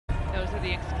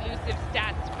the exclusive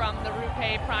stats from the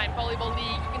Rupe Prime Volleyball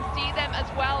League. You can see them as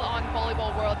well on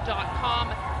volleyballworld.com.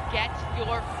 Get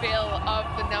your fill of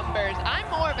the numbers. I'm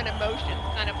more of an emotions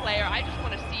kind of player. I just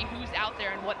want to see who's out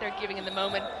there and what they're giving in the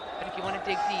moment. But if you want to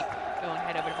dig deep, go and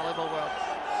head over to Volleyball World.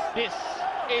 This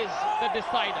is the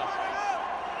decider.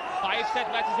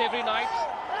 5-set matches every night.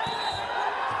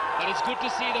 But it's good to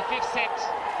see the 5th set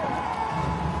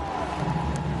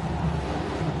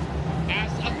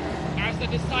as the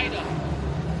decider.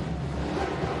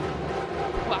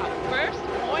 Wow, first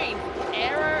point,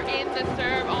 error in the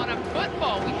serve on a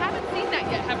football. We haven't seen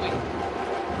that yet, have we?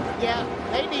 Yeah,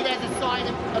 maybe there's a sign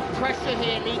of pressure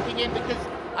here leaking in, because,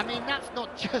 I mean, that's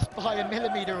not just by a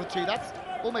millimetre or two, that's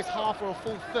almost half or a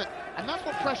full foot. And that's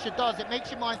what pressure does, it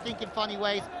makes your mind think in funny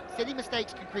ways. Silly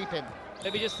mistakes can creep in.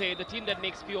 Let me just say, the team that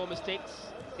makes fewer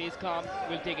mistakes, stays calm,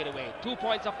 will take it away. 2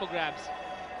 points up for grabs.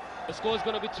 The score is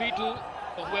going to be 3-2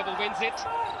 for whoever wins it.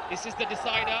 This is the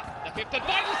decider, the 5th and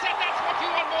final set. That's what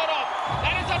you want more of.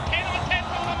 That is a 10 on 10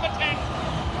 from number 10.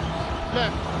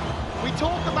 Look, we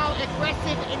talk about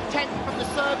aggressive intent from the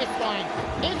service line.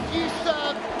 If you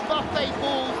serve buffet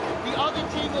balls, the other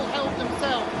team will help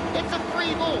themselves. It's a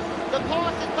free ball. The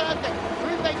pass is perfect.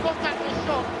 Rupe contactless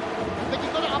shot, but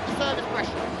you've got to up the service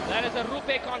pressure. That is a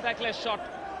Rupe contactless shot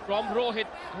from Rohit.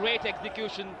 Great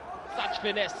execution, such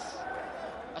finesse.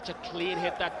 Such a clean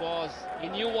hit that was. He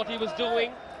knew what he was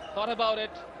doing, thought about it,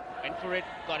 went for it,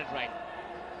 got it right.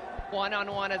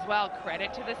 One-on-one as well.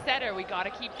 Credit to the setter. We got to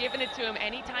keep giving it to him.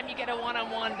 Anytime you get a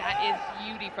one-on-one, that is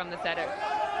beauty from the setter.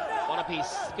 One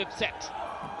apiece, 5th set.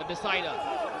 The decider.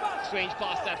 Strange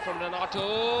pass that from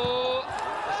Renato.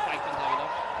 The spike didn't have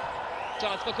enough.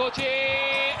 Chance for Kochi,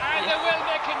 and they will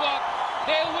make it work.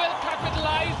 They will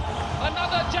capitalize.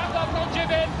 Another jumper from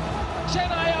Jibin.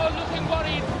 Chennai are looking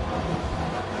worried.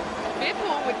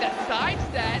 Bipple with that side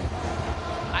set.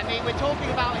 I mean, we're talking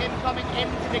about him coming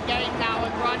into the game now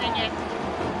and running it.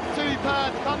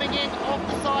 Superb, coming in off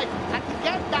the side, and to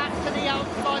get that to the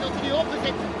outside or to the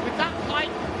opposite with that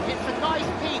height, it's a nice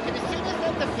peak, and as soon as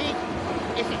there's the peak,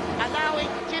 it's allowing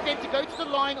Jibin to go to the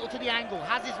line or to the angle.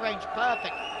 Has his range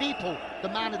perfect. People, the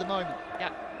man of the moment. Yeah.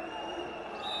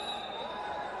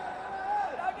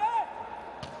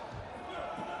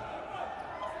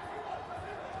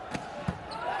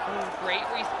 Great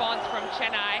response from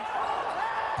Chennai.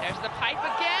 There's the pipe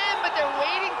again, but they're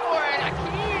waiting for it.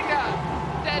 Akina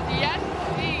says yes,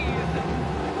 please.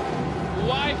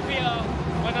 Why fear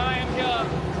when I am here,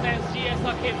 says GS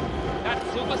Akin. That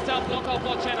superstar blocker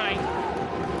for Chennai.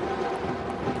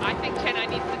 I think Chennai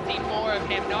needs to see more of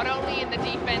him, not only in the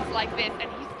defense like this, and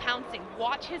he's pouncing.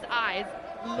 Watch his eyes,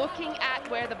 looking at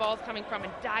where the ball's coming from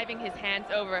and diving his hands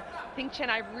over. I think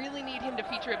Chennai really need him to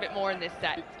feature a bit more in this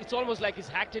set. It's almost like he's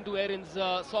hacked into Erin's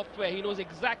software. He knows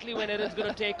exactly when Erin's going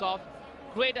to take off.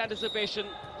 Great anticipation,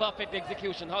 perfect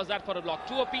execution. How's that for a block?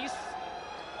 2 apiece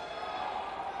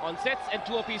on sets and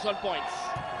 2 apiece on points.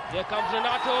 Here comes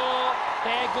Renato.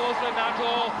 There goes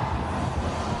Renato.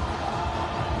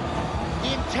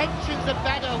 The intentions are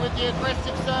better with the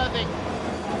aggressive serving.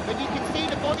 But you can see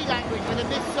the body language with a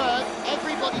missed serve,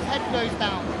 everybody's head goes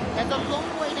down. There's a long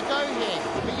way to go here,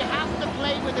 but you have to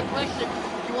play with aggression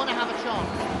if you want to have a chance.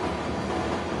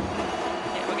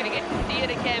 Yeah, we're going to get to see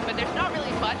it again, but there's not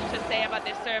really much to say about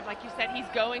this serve. Like you said, he's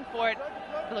going for it.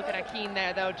 Look at Akin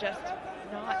there, though, just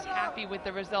not happy with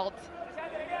the results.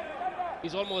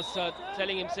 He's almost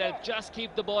telling himself, just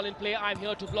keep the ball in play. I'm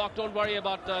here to block. Don't worry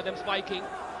about them spiking.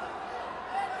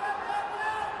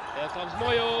 There comes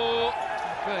Moyo.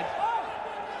 Good.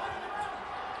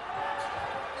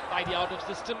 Tidy out of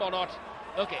system or not?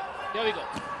 Okay, here we go.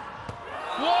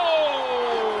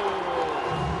 Whoa!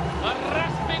 A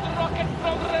rasping rocket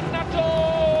from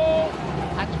Renato!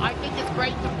 And I think it's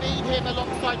great to feed him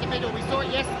alongside the middle. We saw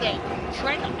it yesterday.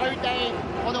 Trent O'Day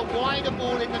on a wider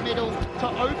ball in the middle to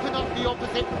open up the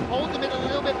opposite, hold the middle a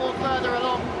little bit more further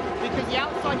along, because the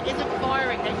outside isn't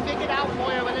firing. They figured out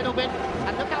Moyo a little bit,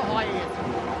 and look how high he is.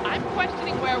 I'm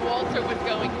questioning where Walter was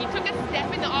going. He took a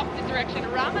step in the opposite direction.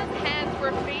 Rama's hands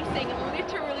were facing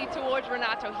literally towards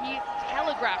Renato. He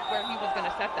telegraphed where he was going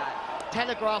to set that.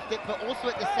 Telegraphed it, but also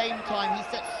at the same time, he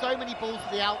set so many balls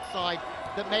to the outside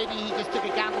that maybe he just took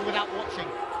a gamble without watching.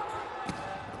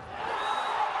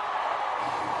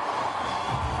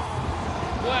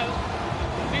 Well,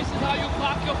 this is how you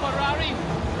park your Ferrari.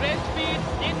 Red speed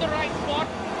in the right spot.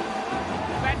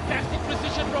 Fantastic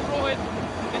precision from Rohit.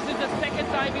 This is the second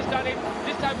time he's done it.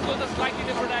 This time it goes a slightly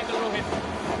different angle, Rohit.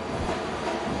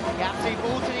 Yeah, see,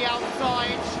 ball to the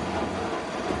outside.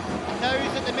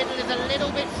 Knows that the middle is a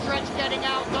little bit stretched getting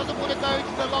out, doesn't want to go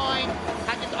to the line,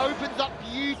 and just opens up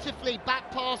beautifully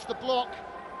back past the block.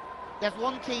 there's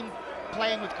one team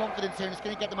playing with confidence here, and it's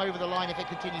going to get them over the line if it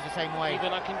continues the same way.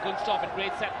 Even Akin couldn't stop it.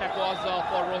 Great set that was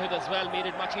for Rohit as well. Made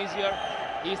it much easier.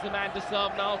 He's the man to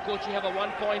serve now. Kochi have a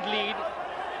 1-point lead.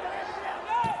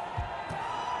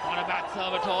 Not a bad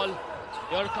serve at all.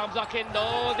 Here comes Akin.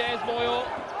 No, there's Moyo.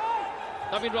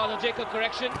 Naveen Raja Jacob,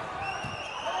 correction.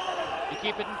 You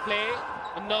keep it in play.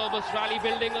 A nervous rally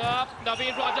building up.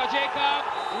 Naveen Raja Jacob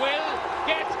will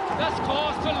get the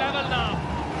scores to level now.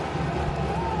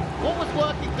 What was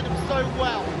working for them so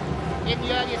well in the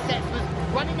earlier sets was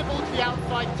running the ball to the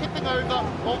outside, tipping over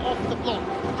or off the block.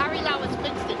 Harry Lau has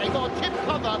fixed it. They got a tip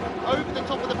cover over the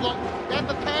top of the block. They're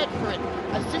prepared for it.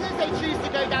 As soon as they choose to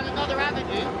go down another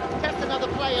avenue, test another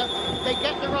player, they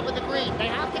get the rub of the green. They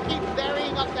have to keep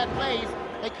varying up their plays.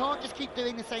 They can't just keep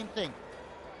doing the same thing.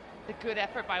 A good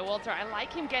effort by Walter. I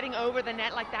like him getting over the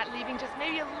net like that, leaving just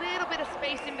maybe a little bit of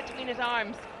space in between his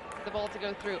arms for the ball to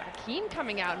go through. Akin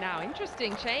coming out now.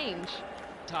 Interesting change.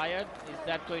 Tired. Is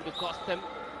that going to cost them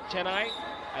Chennai?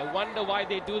 I wonder why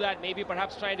they do that. Maybe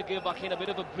perhaps trying to give Akin a bit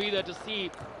of a breather to see.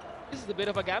 This is a bit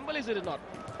of a gamble, is it not?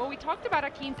 Well, we talked about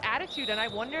Akin's attitude, and I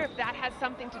wonder if that has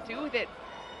something to do with it.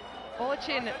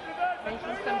 Bolachin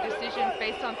making some decisions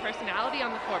based on personality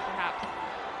on the court, perhaps.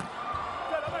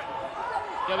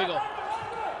 Here we go.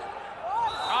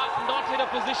 Not in a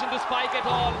position to spike at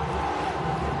all.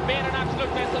 Made an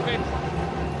absolute mess of it.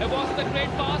 It wasn't a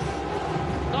great pass,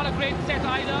 not a great set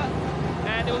either,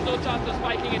 and there was no chance of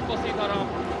spiking it for Sitaram.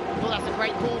 Well, that's a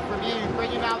great call from you.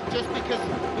 Bring him out just because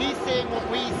he's seeing what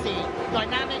we see.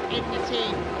 Dynamic in the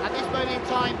team. At this moment in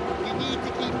time, you need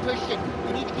to keep pushing.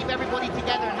 You need to keep everybody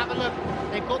together and have a look.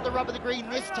 They've got the rub of the green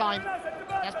this time.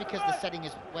 That's because the setting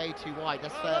is way too wide.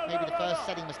 That's maybe the first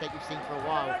setting mistake we've seen for a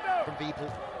while from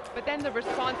people. But then the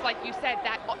response, like you said,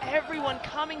 that everyone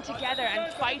coming together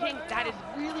and fighting, that is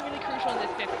really, really crucial in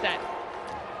this fifth set.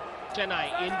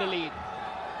 Chennai in the lead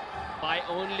by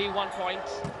only 1 point.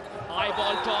 High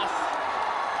ball toss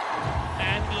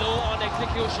and low on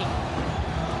execution.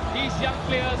 These young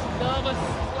players nervous,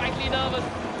 slightly nervous.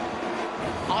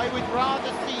 I would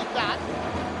rather see that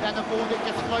than a ball that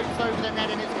just floats over the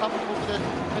net and it's comfortable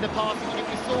for the passing. And if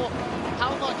you saw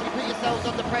how much you put yourselves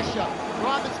under pressure,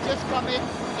 Rahman's just come in.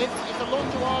 It's a lot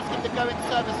to ask him to go and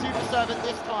serve a super serve at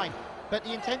this time. But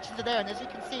the intentions are there, and as you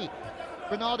can see,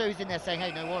 Ronaldo's in there saying,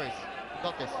 hey, no worries, we've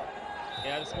got this.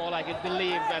 Yeah, the small I can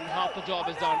believe, and half the job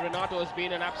is done. Renato has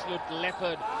been an absolute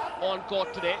leopard on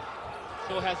court today.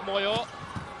 So has Moyo.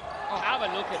 Oh, have a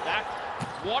look at that.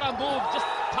 What a move, just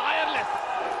tireless.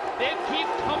 They keep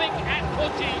coming at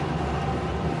Kochi.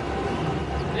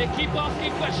 They keep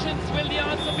asking questions. Will the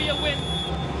answer be a win?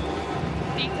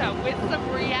 Sita with some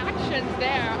reactions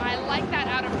there. I like that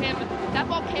out of him. That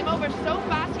ball came over so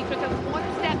fast, he took a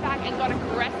 1 step back and got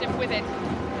aggressive with it.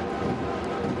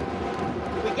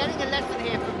 We're getting a lesson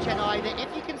here from Chennai that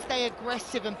if you can stay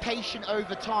aggressive and patient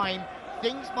over time,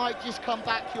 things might just come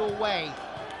back your way.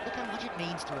 Look how much it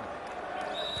means to him.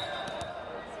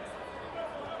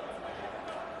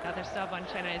 Another sub on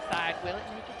Chennai's side. Will it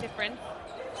make a difference?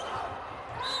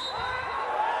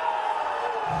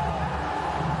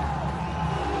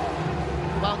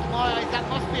 Well, to my eyes, that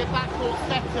must be a backcourt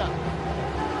setter.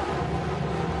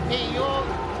 Here, your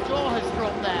jaw has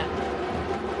dropped there.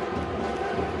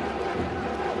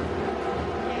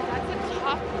 Yeah, that's a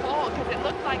tough ball because it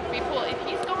looks like people, if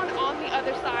he's gone on the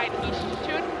other side, he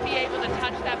shouldn't be able to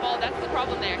touch that ball. That's the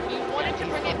problem there. He wanted to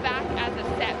bring it back as a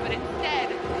set, but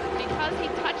instead, because he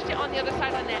touched it on the other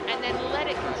side of the net and then let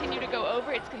it continue to go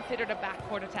over, it's considered a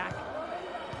backcourt attack.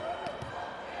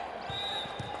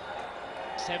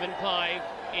 7-5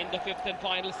 in the fifth and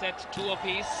final set, 2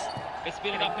 apiece. It's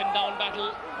been an up and down battle.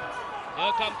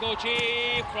 Here come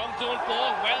Kochi from zone 4.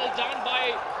 Well done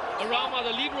by Rama,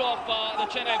 the leader of the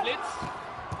Chennai Blitz.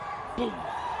 Boom.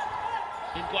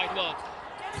 Didn't quite work.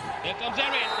 Here comes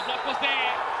Erin. The block was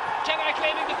there. Chennai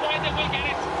claiming the point, they will get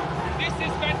it. This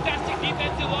is fantastic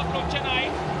defensive work from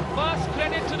Chennai. First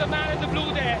credit to the man in the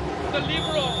blue there, the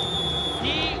libero.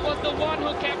 He was the one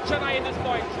who kept Chennai in this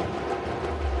point.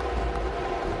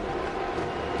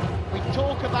 We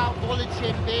talk about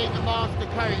Volachin being a master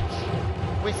coach.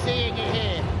 We're seeing it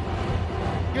here.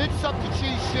 Good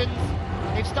substitutions.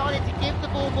 They've started to give the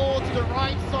ball more to the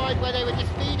right side where they were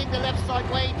just feeding the left side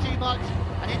way too much.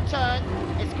 And in turn,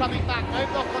 it's coming back. No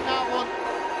block on that one.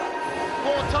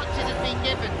 4 touches has been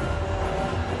given.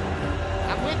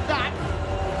 And with that,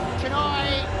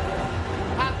 Chennai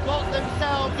have got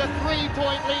themselves a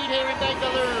 3-point lead here in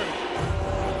Bengaluru.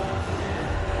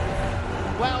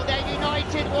 Well, they're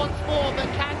united once more, but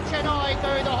can Chennai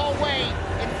go the whole way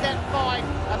in set 5?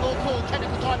 And we'll call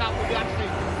technical timeout. We'll be back soon.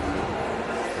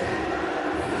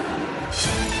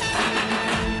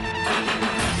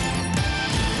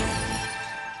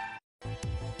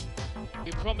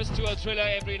 promise to a thriller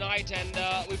every night,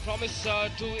 and we promise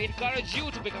to encourage you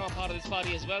to become a part of this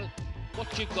party as well.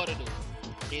 What you've got to do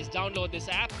is download this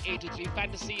app, A23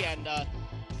 Fantasy, and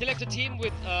select a team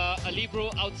with a libero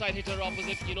outside hitter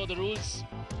opposite. You know the rules.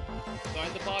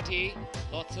 Join the party.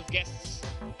 Lots of guests.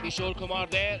 Kishore Kumar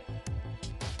there,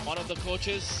 one of the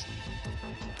coaches.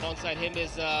 Alongside him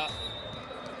is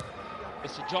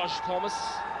Mr. George Thomas.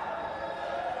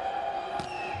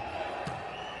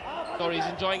 Sorry, he's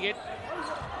enjoying it.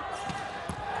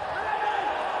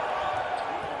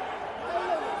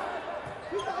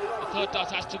 The third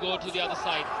toss has to go to the other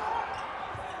side.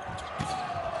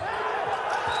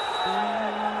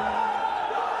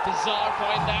 Bizarre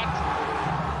point that.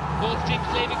 Both teams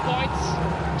claiming points.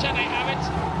 Chennai have it.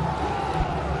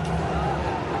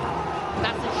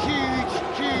 That's a huge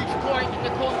point in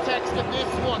the context of this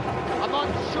one. I'm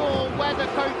unsure whether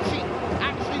Kochi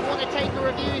actually want to take a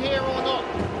review here or not.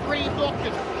 3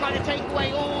 blockers trying to take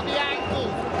away all the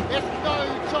angles. There's no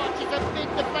touch. It's a big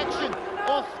deflection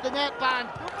off the netband.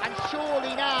 And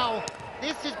surely now,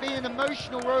 this has been an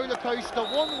emotional roller coaster.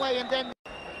 One way and then...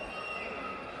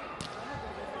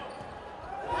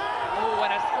 Oh,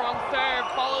 what a strong serve,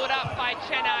 followed up by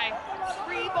Chennai.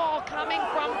 Free ball coming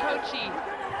from Kochi.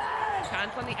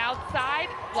 Chance on the outside,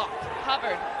 blocked,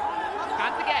 covered.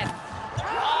 Chance again.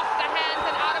 Off the hands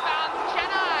and out of bounds.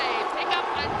 Chennai pick up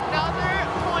another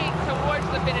point towards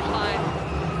the finish line.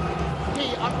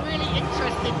 Pete, I'm really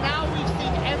interested. Now we've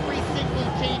seen every single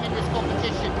team in this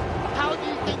competition. How do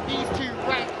you think these two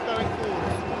rank going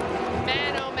forward?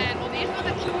 Man, oh man. Well, these were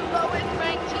the 2 lowest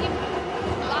ranked teams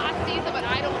last season, but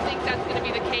I don't think that's going to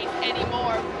be the case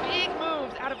anymore. Big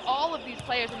moves out of all of these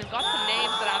players, and they've got some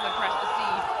names that I'm impressed to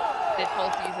see this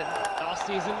whole season. Last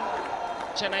season,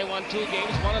 Chennai won 2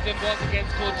 games. One of them was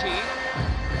against Kochi.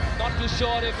 Not too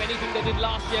sure if anything they did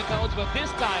last year counts, but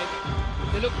this time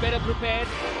they look better prepared.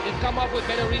 They've come up with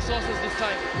better resources this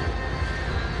time.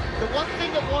 The one thing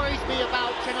that worries me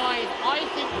about Chennai is I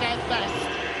think their best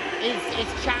is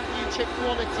championship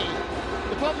quality.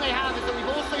 The problem they have is that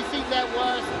we've also seen their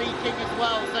worst leaking as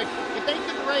well. So if they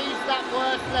can raise that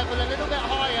worst level a little bit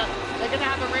higher, they're going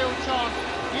to have a real chance.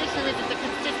 The issue is the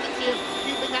consistency of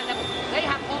keeping that level. They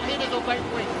have hot hitters on both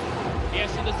wings.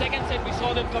 Yes, in the second set we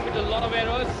saw them commit a lot of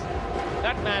errors.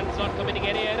 That man's not committing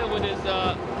any error with his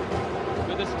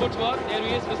footwork. There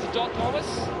he is, Mr. John Thomas.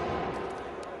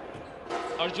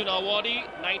 Arjun Awadi,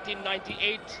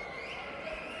 1998.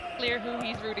 Clear who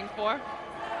he's rooting for.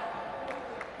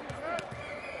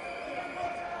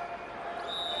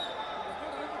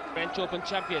 French Open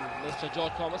champion, Mr.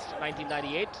 George Thomas,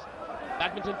 1998.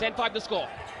 Badminton 10-5 the score.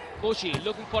 Kochi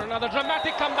looking for another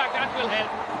dramatic comeback. That will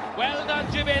help. Well done,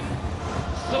 Jibin.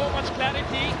 So much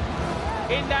clarity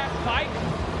in that fight.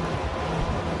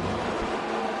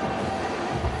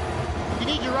 You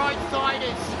need your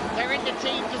right-siders. They're in the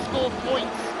team to score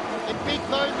points. In big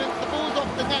moments, the ball's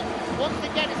off the net. Once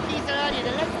again, as Keith said earlier,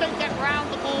 the legs don't get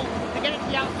round the ball to get it to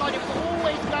the outside. It was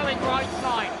always going right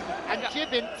side. And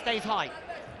Jibin stays high.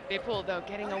 Vipul, though,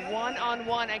 getting a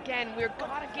one-on-one. Again, we've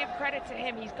got to give credit to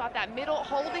him. He's got that middle,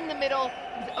 holding the middle.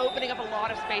 He's opening up a lot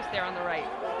of space there on the right.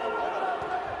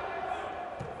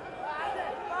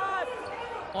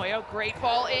 Moyo, great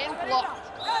ball in, blocked.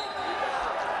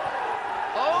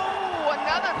 Oh,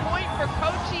 another point for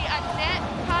Kochi. A net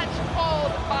touch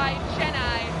called by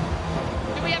Chennai.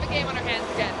 Do we have a game on our hands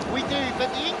again? We do,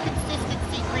 but the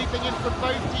inconsistency creeping in from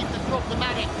both teams is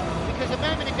problematic. Because a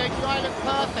moment ago, Chennai looked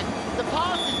perfect. The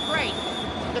pass is great.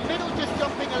 The middle just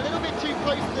jumping a little bit too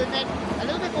close to the net, a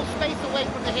little bit more space away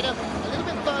from the hitter, a little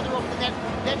bit further off the net,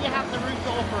 then you have the room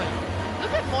to operate.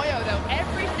 Look at Moyo, though.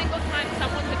 Every single time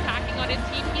someone's attacking on his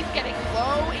team, he's getting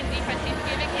low in defense. He's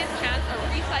giving his chance a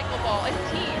recycle ball, his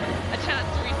team a chance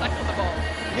to recycle the ball.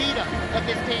 Leader of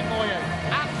this team, Moyo.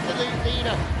 Absolute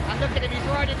leader. And look at him, he's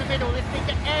right in the middle, listening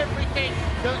to everything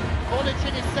that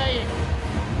Olichin is saying.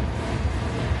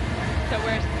 So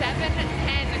we're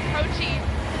 7-10. Kochi,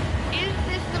 is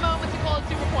this the moment to call it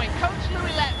super point? Coach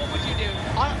Louisette, what would you do?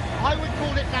 I would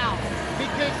call it now,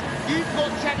 because you've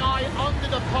got Chennai under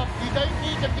the pump. You don't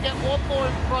need them to get one more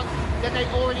in front than they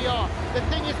already are. The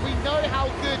thing is, we know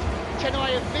how good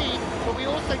Chennai have been, but we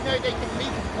also know they can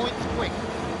leak points quick.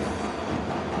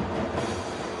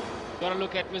 Got to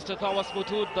look at Mr. Thomas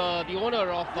Muthoot, the owner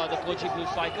of the Kochi Blue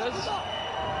Strikers.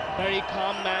 Very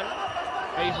calm man,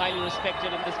 very highly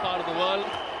respected in this part of the world.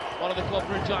 One of the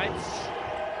corporate giants.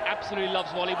 Absolutely loves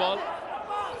volleyball.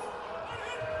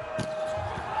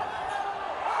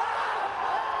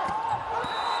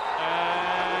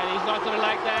 And he's not going to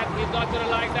like that. He's not going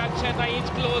to like that. Chennai inch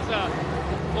closer.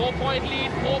 4-point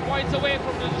lead, 4 points away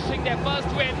from registering their first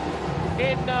win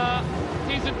in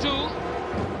season 2.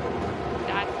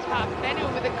 That's tough.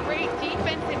 Bennu with a great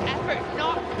defensive effort,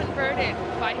 not converted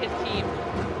by his team.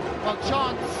 Well,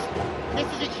 chance. This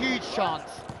is a huge chance.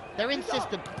 They're in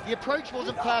system. The approach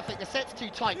wasn't perfect. The set's too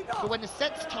tight. But when the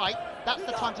set's tight, that's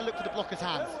the time to look for the blocker's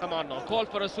hands. Come on now, call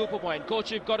for a super point.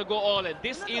 Coach, you've got to go all in.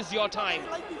 This is your time.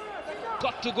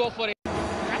 Got to go for it.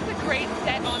 That's a great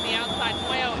set on the outside.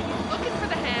 Moyo, he's looking for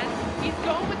the hand. He's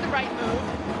going with the right move.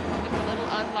 Just a little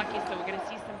unlucky, so we're going to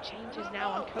see some changes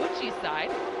now on Kochi's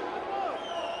side.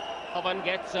 Havan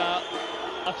gets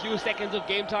a few seconds of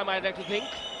game time, I'd like to think.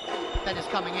 Then it's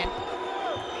coming in.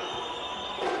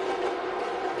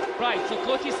 Right, so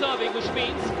Kochi serving, which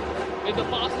means if the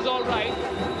pass is all right,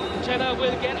 Chennai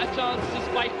will get a chance to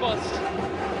spike first.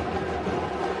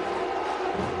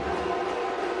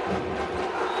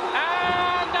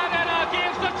 And that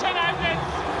gives the Chennai Blits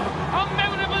a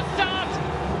memorable start.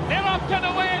 They're up and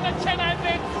away, the Chennai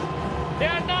Blits. They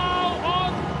are now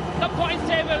on the points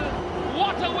table.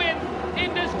 What a win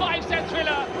in this 5-set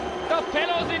thriller. The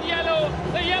fellows in yellow,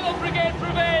 the yellow brigade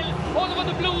prevail over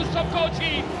the blues from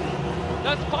Kochi.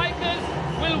 The spikers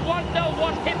will wonder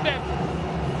what hit them.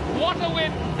 What a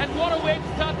win and what a way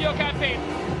to start your campaign.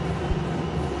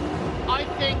 I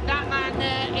think that man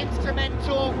there,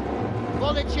 instrumental.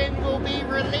 Volichin will be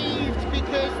relieved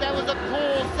because there was a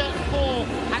poor set 4,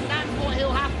 and that's what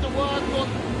he'll have to work on,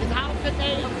 is how can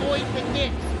they avoid the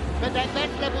dips. But their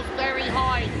best level's very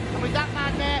high, and with that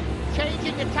man there,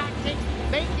 changing the tactics,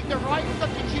 making the right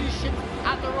substitutions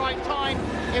at the right time,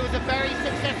 it was a very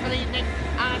successful evening,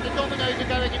 and the dominoes are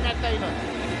going in their favour.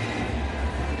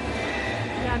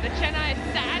 Yeah, the Chennai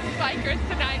sad spikers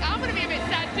tonight. I'm going to be a bit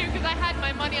sad too because I had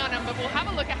my money on them, but we'll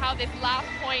have a look at how this last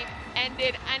point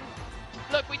ended. And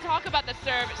look, we talk about the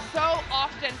serve so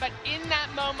often, but in that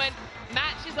moment,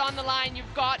 match is on the line.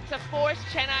 You've got to force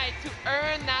Chennai to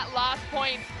earn that last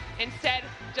point. Instead,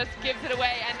 just gives it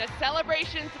away, and the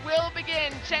celebrations will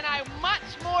begin. Chennai much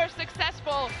more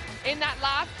successful in that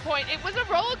last point. It was a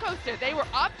roller coaster. They were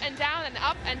up and down,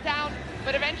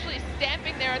 but eventually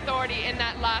stamping their authority in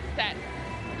that last set.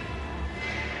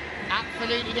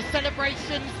 Absolutely, the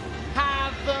celebrations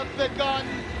have begun.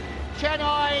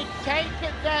 Chennai take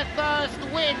their first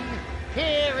win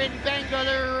here in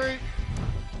Bengaluru.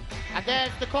 And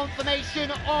there's the confirmation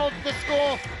of the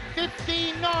score,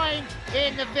 15-9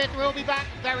 in the fifth. We'll be back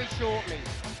very shortly.